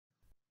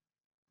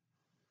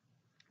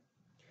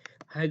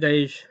Hi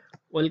guys,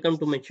 welcome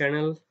to my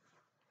channel.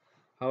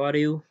 How are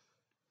you?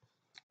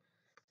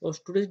 So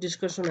today's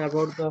discussion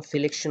about the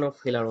selection of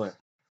filler wire.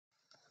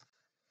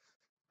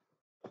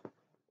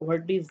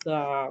 What is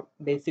the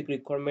basic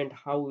requirement?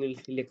 How we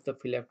will select the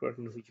filler wire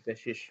in which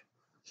basis?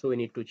 So we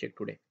need to check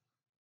today.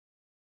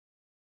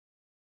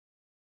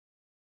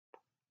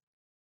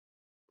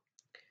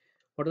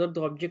 What are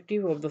the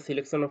objective of the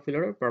selection of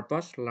filler wire?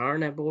 Purpose: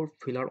 learn about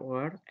filler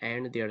wire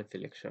and their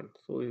selection.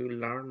 So we will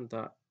learn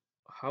the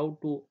how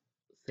to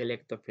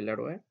select the filler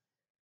wire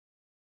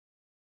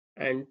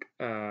and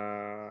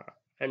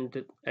and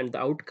the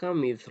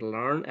outcome is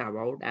learn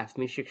about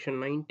ASME section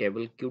 9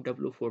 table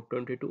QW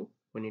 422.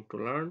 We need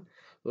to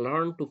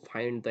learn to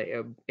find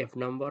the F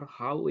number,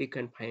 how we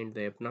can find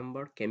the F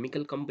number.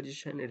 Chemical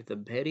composition is a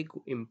very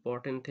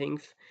important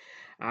things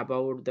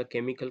about the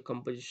chemical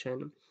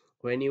composition.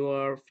 When you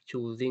are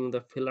choosing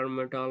the filler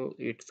metal,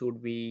 it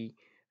should be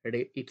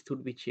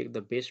check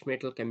the base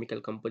metal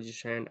chemical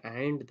composition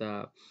and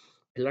the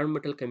filler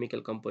metal chemical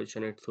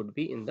composition. It should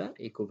be in the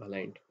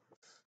equivalent.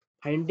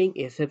 Finding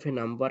SFA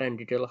number and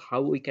detail,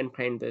 how we can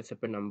find the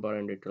SFA number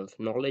and details.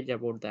 Knowledge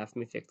about the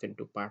ASME section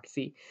to part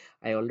C.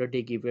 I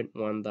already given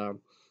one the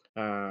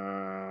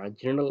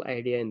general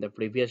idea in the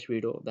previous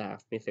video, the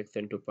ASME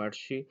section to part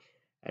C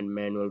and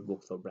manual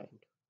books of brand.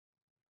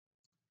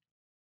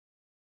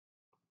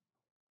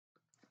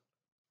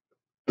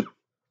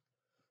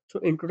 So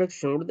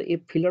introduction, a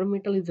filler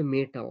metal is a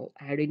metal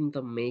added in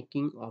the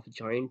making of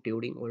joint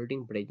during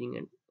welding, brazing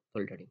and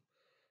soldering.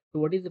 So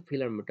what is the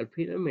filler metal?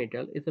 Filler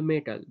metal is a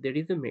metal. It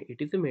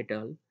is a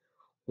metal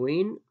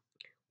when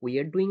we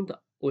are doing the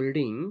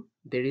welding,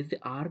 there is the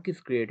arc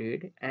is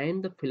created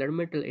and the filler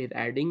metal is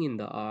adding in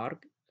the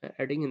arc,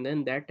 adding in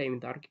then that time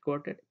the arc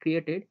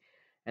created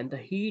and the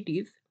heat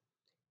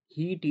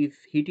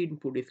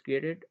input is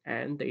created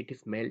and it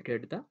is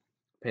melted the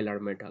filler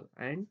metal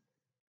and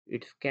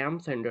it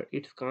comes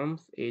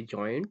a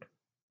joint.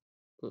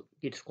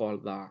 It's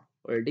called the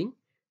welding,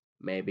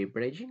 maybe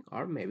brazing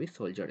or maybe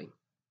soldering.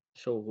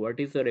 So what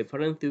is the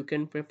reference you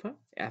can prefer?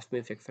 Ask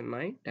me section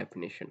 9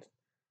 definitions.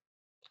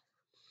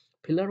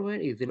 Filler wire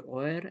is in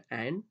wire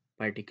and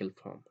particle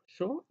form.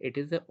 So it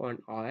is the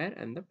on wire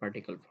and the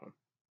particle form.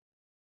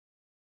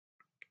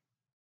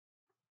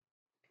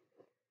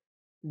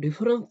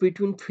 Difference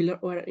between filler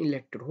wire and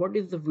electrode. What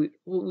is the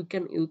we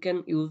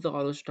can use the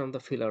other term the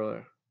filler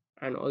wire,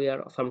 and we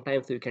are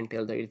sometimes we can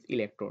tell that it's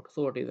electrode.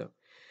 So what is the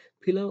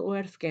filler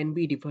wires can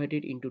be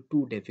divided into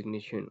two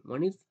designation.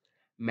 One is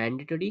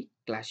mandatory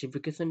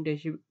classification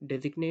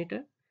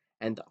designator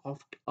and the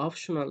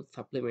optional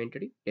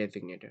supplementary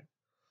designator.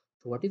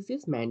 So what is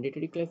this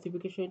mandatory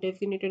classification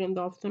designator and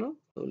the optional?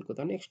 So we'll go to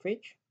the next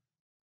page.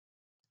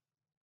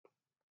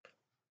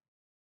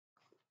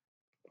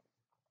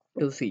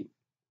 You see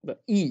the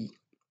E,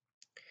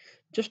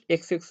 just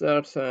x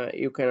as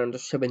you can under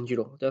 70,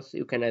 just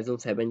you can assume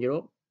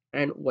 70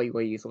 and y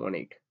is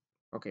 18.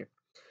 Okay,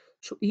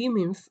 so E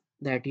means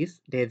that is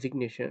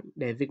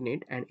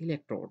designate an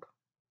electrode.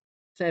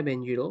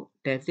 70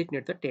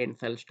 designate the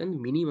tensile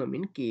strength minimum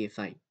in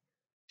KSI.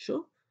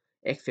 So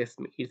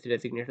XS is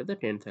designated the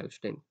tensile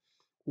strength.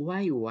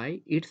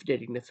 Y its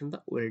designation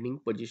the welding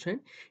position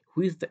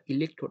which the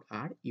electrode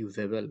are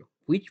usable,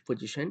 which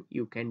position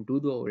you can do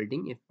the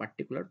welding is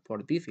particular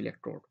for this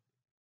electrode.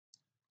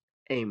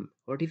 Aim.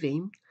 What is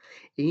aim?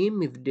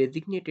 Aim is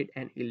designates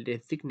an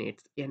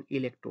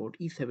electrode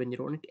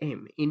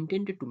E708M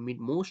intended to meet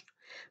most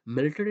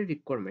military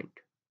requirement.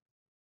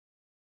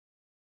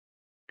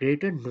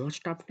 Greater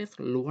notch toughness,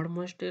 lower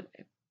moisture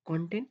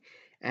content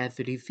as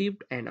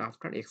received and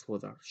after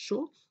exposure.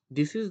 So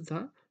this is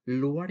the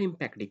lower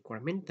impact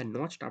requirement. The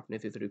notch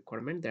toughness is a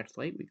requirement. That's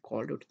why we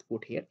called it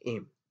put here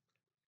aim.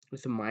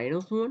 It's a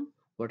 -1.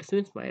 What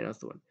means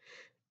 -1?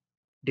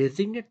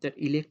 Designate that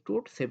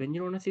electrode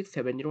 7016,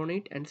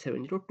 7018 and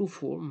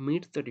 7024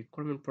 meets the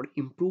requirement for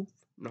improved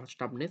notch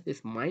toughness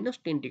is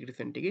 -10 degrees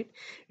centigrade.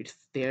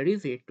 There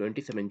is a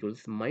 27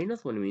 joules.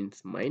 -1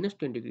 means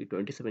 -10 degree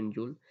 27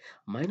 joule.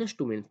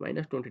 -2 means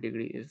 -20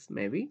 degree is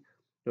maybe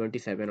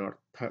 27 or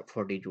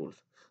 40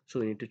 joules.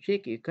 So we need to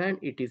check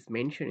it is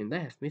mentioned in the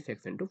ASME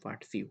section to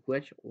part C,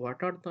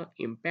 what are the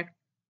impact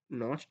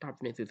notch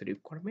toughness is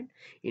requirement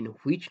in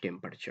which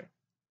temperature.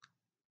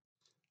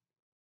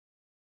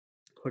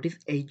 What is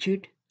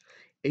aged?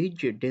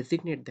 Aged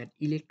designate that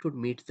electrode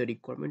meets the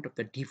requirement of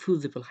the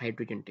diffusible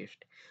hydrogen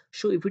test.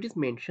 So if it is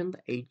mentioned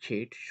the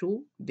aged,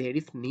 so there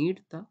is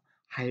need the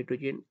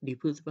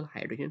diffusible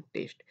hydrogen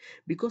test,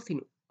 because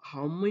in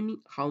how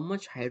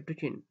much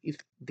hydrogen is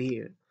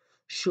there,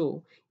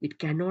 so it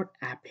cannot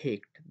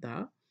affect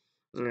the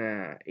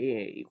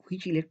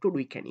which electrode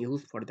we can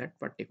use for that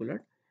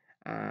particular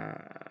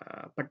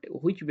but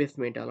which base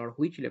metal or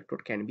which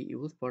electrode can be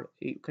used for.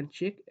 You can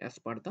check as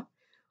per the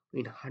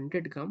in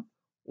 100 gram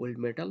old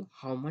metal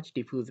how much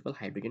diffusible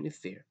hydrogen is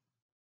there.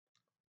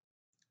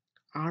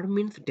 R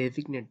means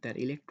designate that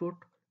electrode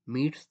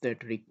meets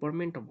that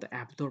requirement of the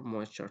absorb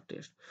moisture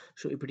test.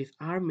 So if it is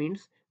R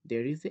means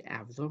there is a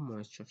absorb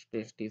moisture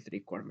test is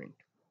requirement.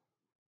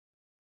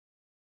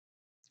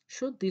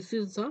 So this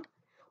is the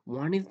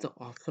one is the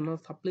optional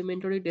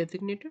supplementary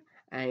designator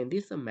and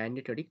this is a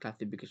mandatory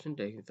classification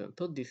designation.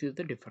 So this is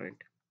the different,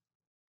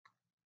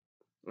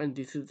 and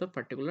this is the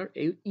particular,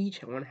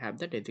 each one have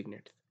the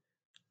designates.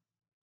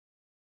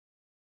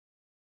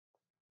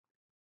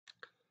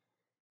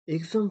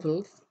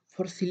 Examples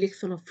for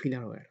selection of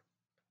filler wire.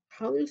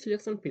 How will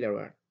selection filler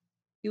wire?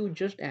 You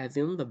just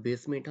assume the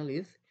base metal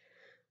is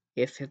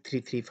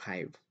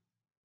SF335.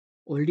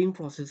 Welding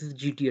process is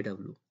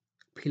GTAW.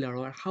 Filler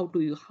wire. How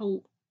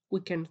we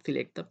can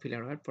select the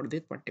filler wire for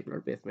this particular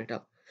base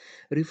metal?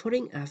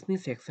 Referring ASME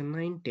section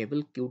 9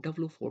 table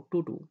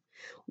QW422,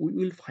 we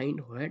will find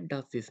where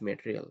does this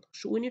material.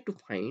 So we need to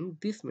find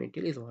this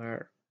material is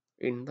where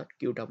in the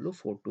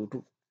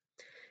QW422.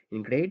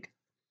 In grade,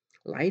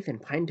 lies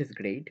and find this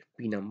grade,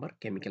 P number,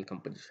 chemical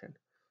composition.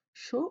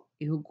 So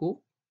you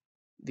go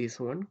this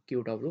one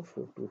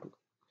QW422.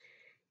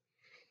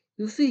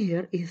 You see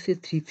here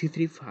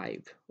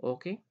SA3335.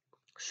 Okay,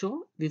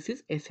 so this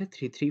is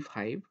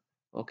SA335.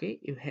 Okay,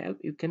 you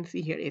can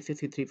see here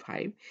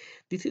SA335.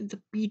 This is the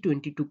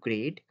P22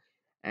 grade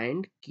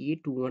and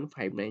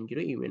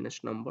K21590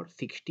 UNS number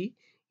 60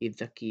 is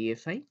the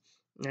KSI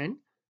and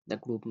the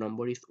group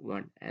number is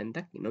 1 and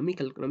the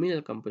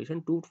nominal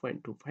composition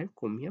 2.25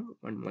 chromium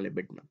 1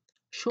 molybdenum.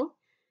 So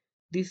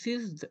this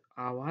is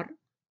our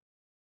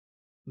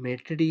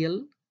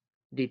material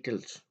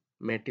details,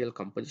 material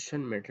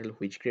composition, material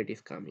which grade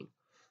is coming.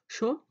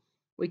 So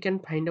we can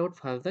find out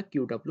first the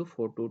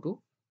QW422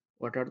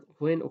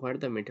 where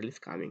the metal is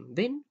coming.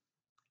 Then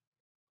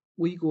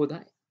we go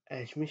the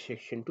ASME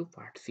section to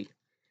part C.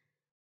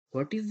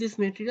 What is this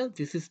material?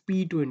 This is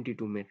P22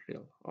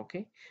 material.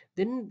 Okay,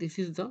 then this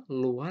is the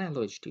lower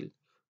alloy steel.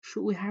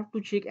 So we have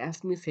to check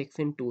ASME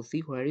section to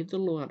see where is the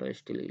lower alloy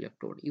steel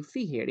electrode. You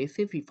see here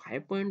SFE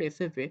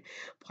 5.28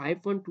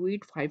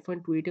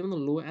 5.28 on the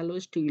low alloy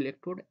steel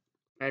electrode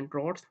and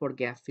rods for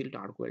gas sealed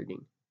arc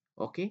welding.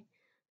 Okay,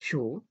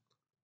 so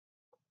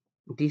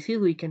this is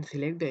we can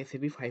select the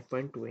SFE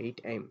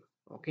 5.28M.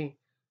 Okay,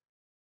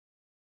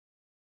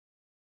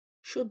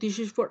 so this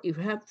is for if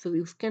you have, so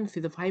you can see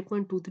the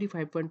 5.23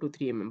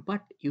 5.23 mm,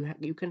 but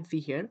you can see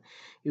here,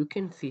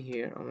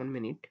 on 1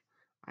 minute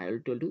I will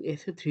tell you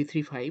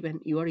SA335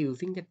 and you are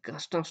using the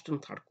custom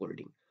third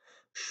welding.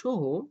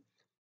 So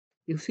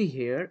you see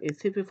here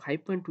SFA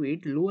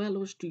 5.28 low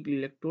alloy steel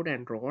electrode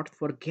and rod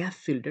for gas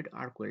shielded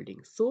arc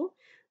welding. So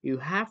you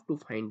have to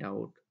find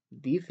out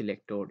this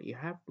electrode, you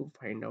have to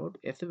find out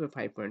SFA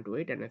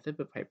 5.28 and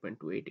SFA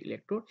 5.28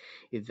 electrode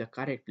is the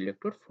correct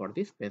electrode for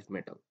this base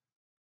metal.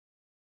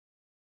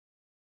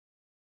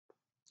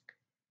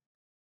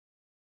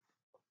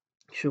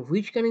 So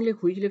which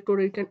electrode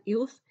we can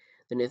use?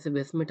 Then it's a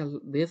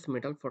base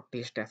metal for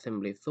test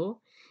assembly. So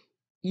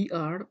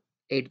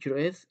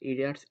ER80S,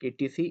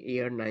 ER80C,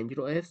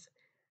 ER90S,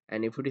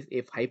 and if it is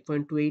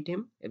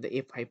A5.28M, the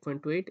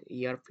A5.28,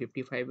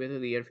 ER55S,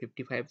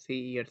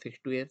 ER55C,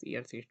 ER62S,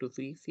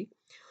 ER62C.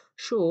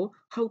 So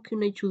how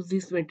can I choose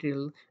this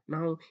material?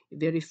 Now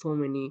there is so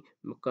many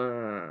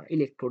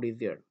electrode is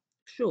there.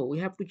 So we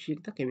have to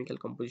check the chemical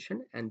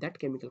composition, and that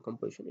chemical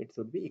composition it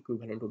should be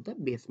equivalent to the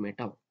base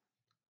metal.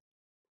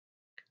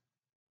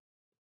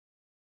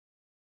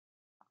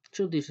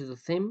 So this is the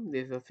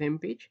same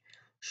page.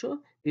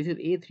 So this is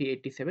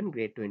A387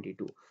 grade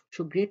 22.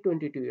 So grade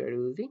 22 you are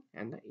using,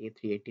 and the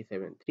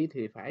A387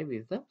 335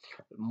 is the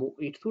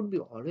it should be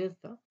always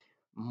the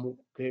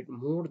grade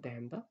more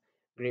than the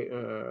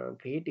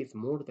grade is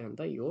more than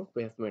the your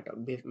base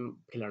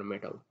filler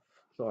metal.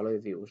 So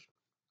always use.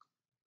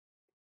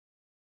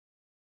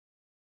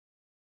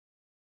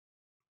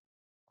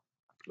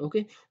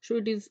 Okay, so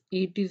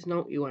it is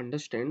now you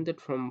understand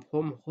that from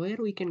where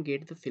we can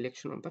get the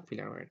selection of the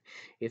filler wire.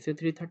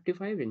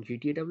 SA335 and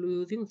GTAW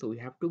using, so we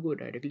have to go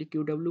directly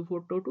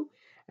QW422,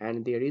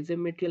 and there is a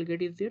material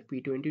gate is there.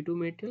 P22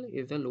 material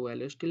is the low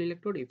alloy steel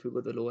electrode. If you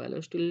go the low alloy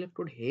steel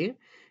electrode here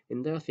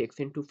in the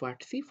section 2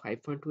 part C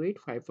 5.28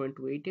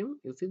 5.28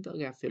 you see the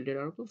gas shielded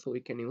arc, so we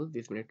can use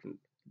this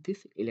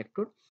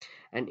electrode.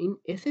 And in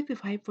SAP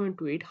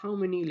 5.28, how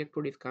many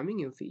electrode is coming?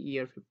 You see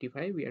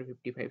ER55,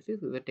 ER55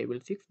 6 is the table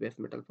 6 base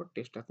metal for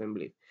test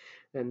assembly.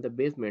 And the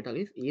base metal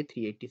is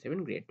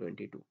A387 grade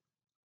 22.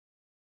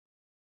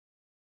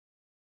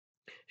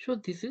 So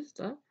this is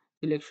the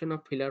selection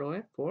of filler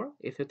wire for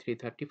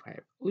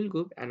SA335. We'll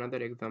go another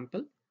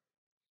example.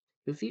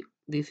 You see,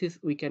 this is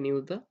we can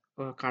use the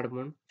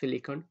carbon,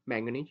 silicon,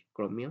 manganese,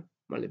 chromium,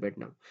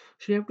 molybdenum.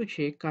 So you have to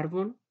check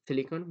carbon,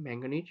 silicon,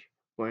 manganese,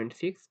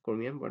 0.6,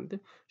 chromium, 1.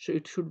 So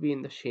it should be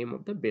in the same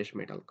of the base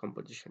metal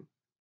composition.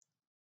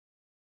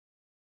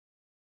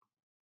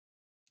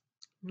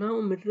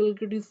 Now material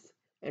grade is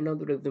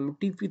another example.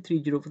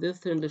 TP30 for the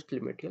stainless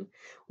steel material.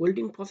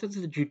 Welding process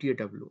is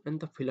GTAW and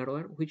the filler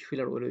wire, which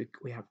filler wire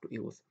we have to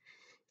use.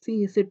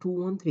 See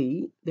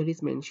SA213 that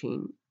is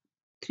mentioned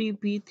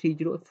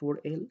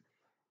 3P304L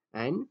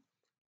and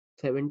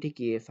 70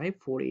 KSI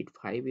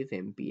 485 is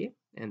MPa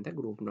and the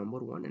group number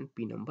 1 and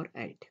P number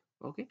 8.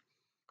 Okay.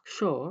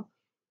 So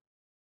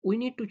we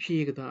need to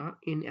check the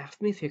in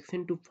ASME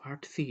section to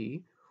part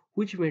C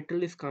Which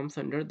metal is comes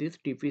under this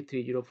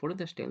TP304,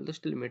 the stainless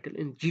steel metal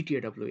in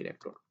GTAW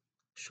electrode.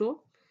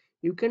 So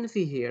you can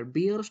see here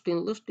bare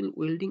stainless steel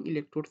welding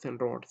electrodes and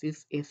rods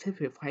is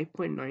SFA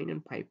 5.9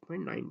 and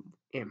 5.9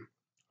 M.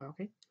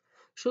 Okay,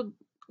 so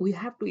we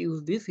have to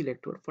use this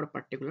electrode for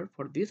particular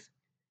for this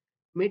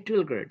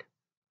material grade.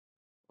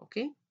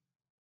 Okay,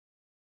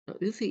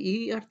 this is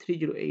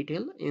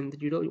ER308L in the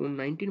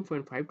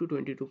 19.5 to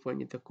 22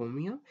 point is the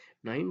chromium,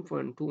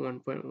 9.2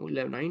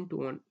 1.11 9 to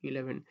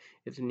 111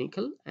 is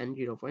nickel, and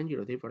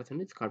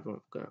 0.03% is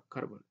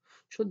carbon.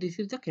 So this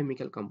is the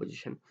chemical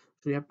composition.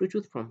 So you have to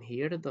choose from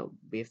here the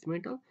base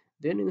metal,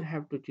 then you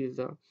have to choose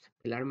the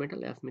filler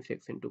metal as me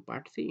section to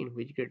part C in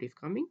which grade is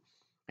coming,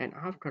 and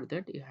after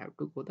that you have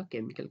to go the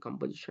chemical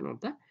composition of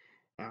the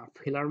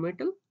filler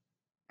metal,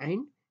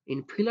 and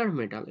in filler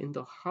metal in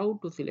the how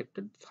to select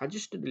a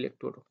suggested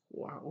electrode,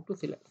 how to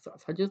select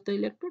suggest the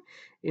electrode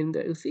in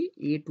the, you see,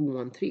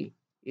 A213.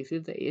 This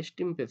is the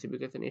STM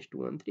specification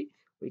S213.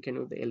 We can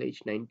use the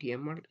LH90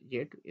 MR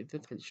jet is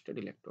the suggested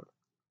electrode.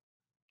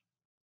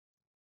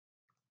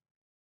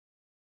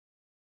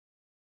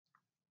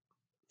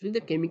 This is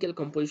the chemical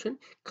composition: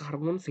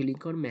 carbon,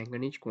 silicon,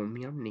 manganese,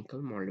 chromium,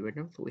 nickel,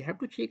 molybdenum. So we have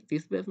to check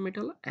this base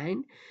metal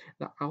and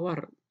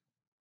our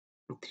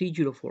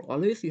 304.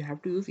 Always you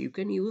have to use, you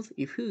can use,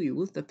 if you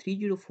use the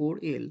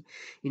 304L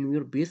in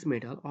your base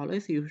metal,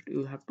 always you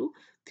have to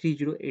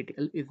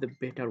 308L is the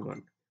better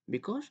one,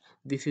 because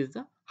this is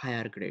the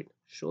higher grade.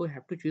 So you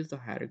have to choose the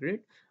higher grade,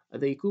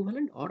 the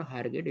equivalent or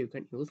higher grade you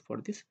can use for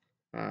this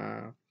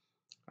uh,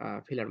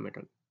 filler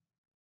metal.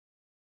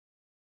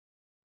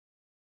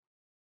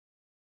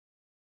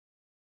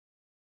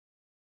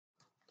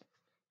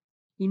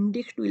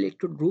 Index to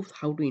electrode groups.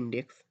 How to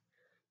index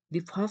the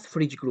first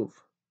fridge group: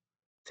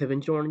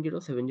 7010,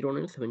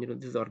 7009, 70,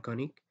 this is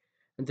organic.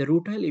 And the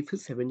rutile if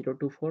is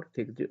 7024,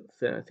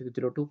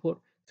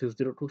 6024,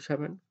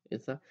 6027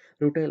 is a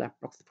rutile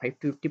approximately 5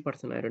 to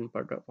 50% iron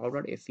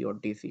powder AC or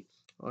DC.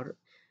 Or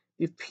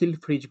the fill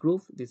fridge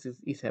group, this is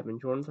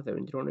E701,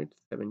 7018,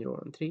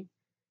 7013.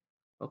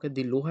 Okay,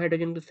 the low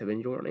hydrogen is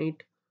 7018.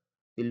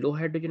 The low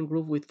hydrogen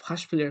group with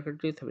first fill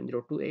characteristic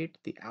 7028.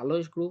 The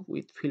alloys group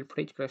with fill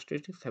fridge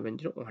characteristic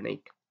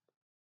 7018.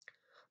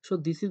 So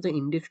this is the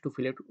index to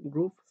fillet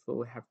group. So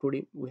we have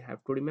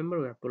to remember,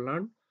 we have to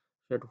learn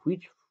that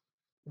which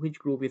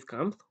group is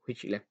comes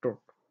which electrode.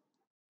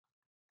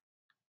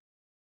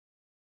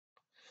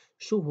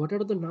 So what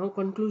are the now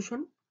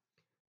conclusion?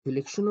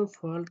 Selection of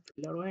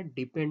filler wire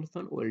depends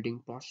on welding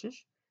process,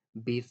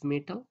 base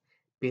metal,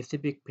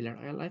 specific filler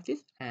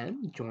analysis,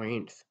 and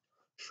joints.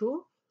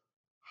 So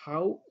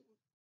how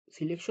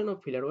selection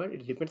of filler wire,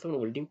 it depends on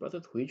welding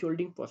process, which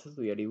welding process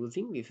we are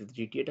using. This is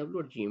GTAW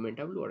or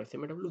GMAW or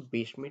SMAW.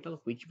 Base metal,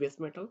 which base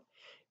metal.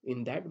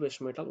 In that base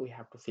metal we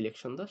have to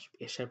selection the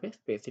SFA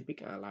specific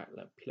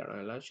filler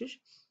analysis,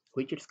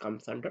 which it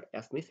comes under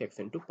as me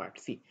section to part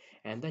C.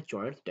 And the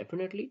joints,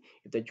 definitely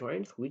if the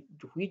joints, which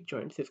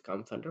joints is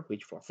comes under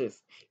which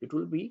process, it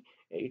will be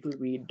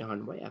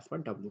done by as per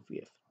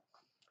WPS.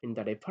 In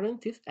the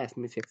reference is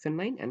ASME section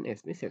 9 and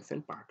ASME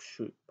section part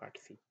C.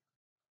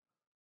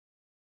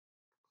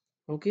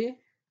 Okay,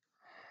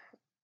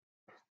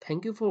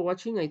 thank you for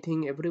watching. I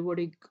think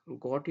everybody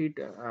got it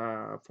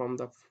from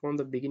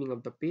the beginning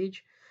of the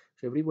page.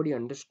 So everybody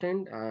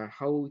understand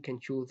how we can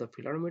choose the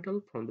filler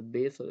metal from the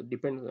base,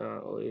 depends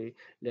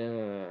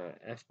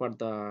as per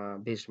the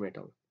base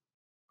metal.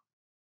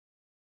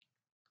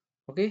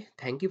 Okay,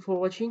 thank you for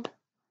watching.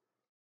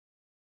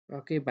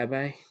 Okay, bye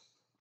bye.